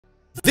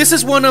This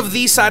is one of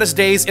the saddest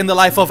days in the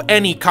life of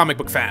any comic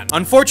book fan.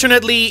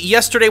 Unfortunately,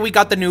 yesterday we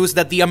got the news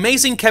that the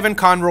amazing Kevin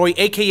Conroy,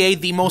 aka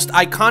the most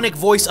iconic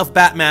voice of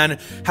Batman,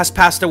 has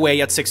passed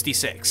away at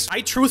 66.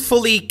 I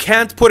truthfully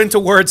can't put into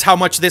words how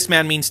much this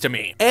man means to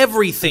me.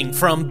 Everything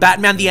from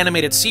Batman the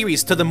Animated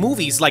Series to the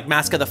movies like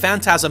Mask of the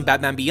Phantasm,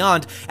 Batman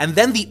Beyond, and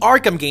then the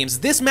Arkham games,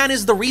 this man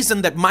is the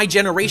reason that my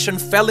generation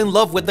fell in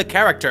love with the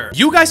character.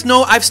 You guys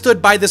know I've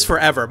stood by this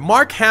forever.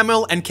 Mark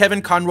Hamill and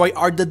Kevin Conroy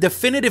are the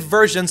definitive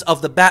versions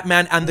of the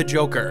Batman and the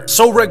Joker.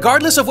 So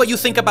regardless of what you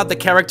think about the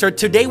character,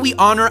 today we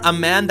honor a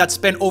man that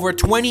spent over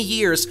 20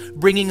 years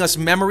bringing us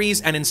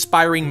memories and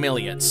inspiring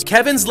millions.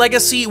 Kevin's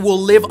legacy will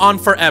live on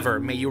forever.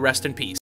 May you rest in peace.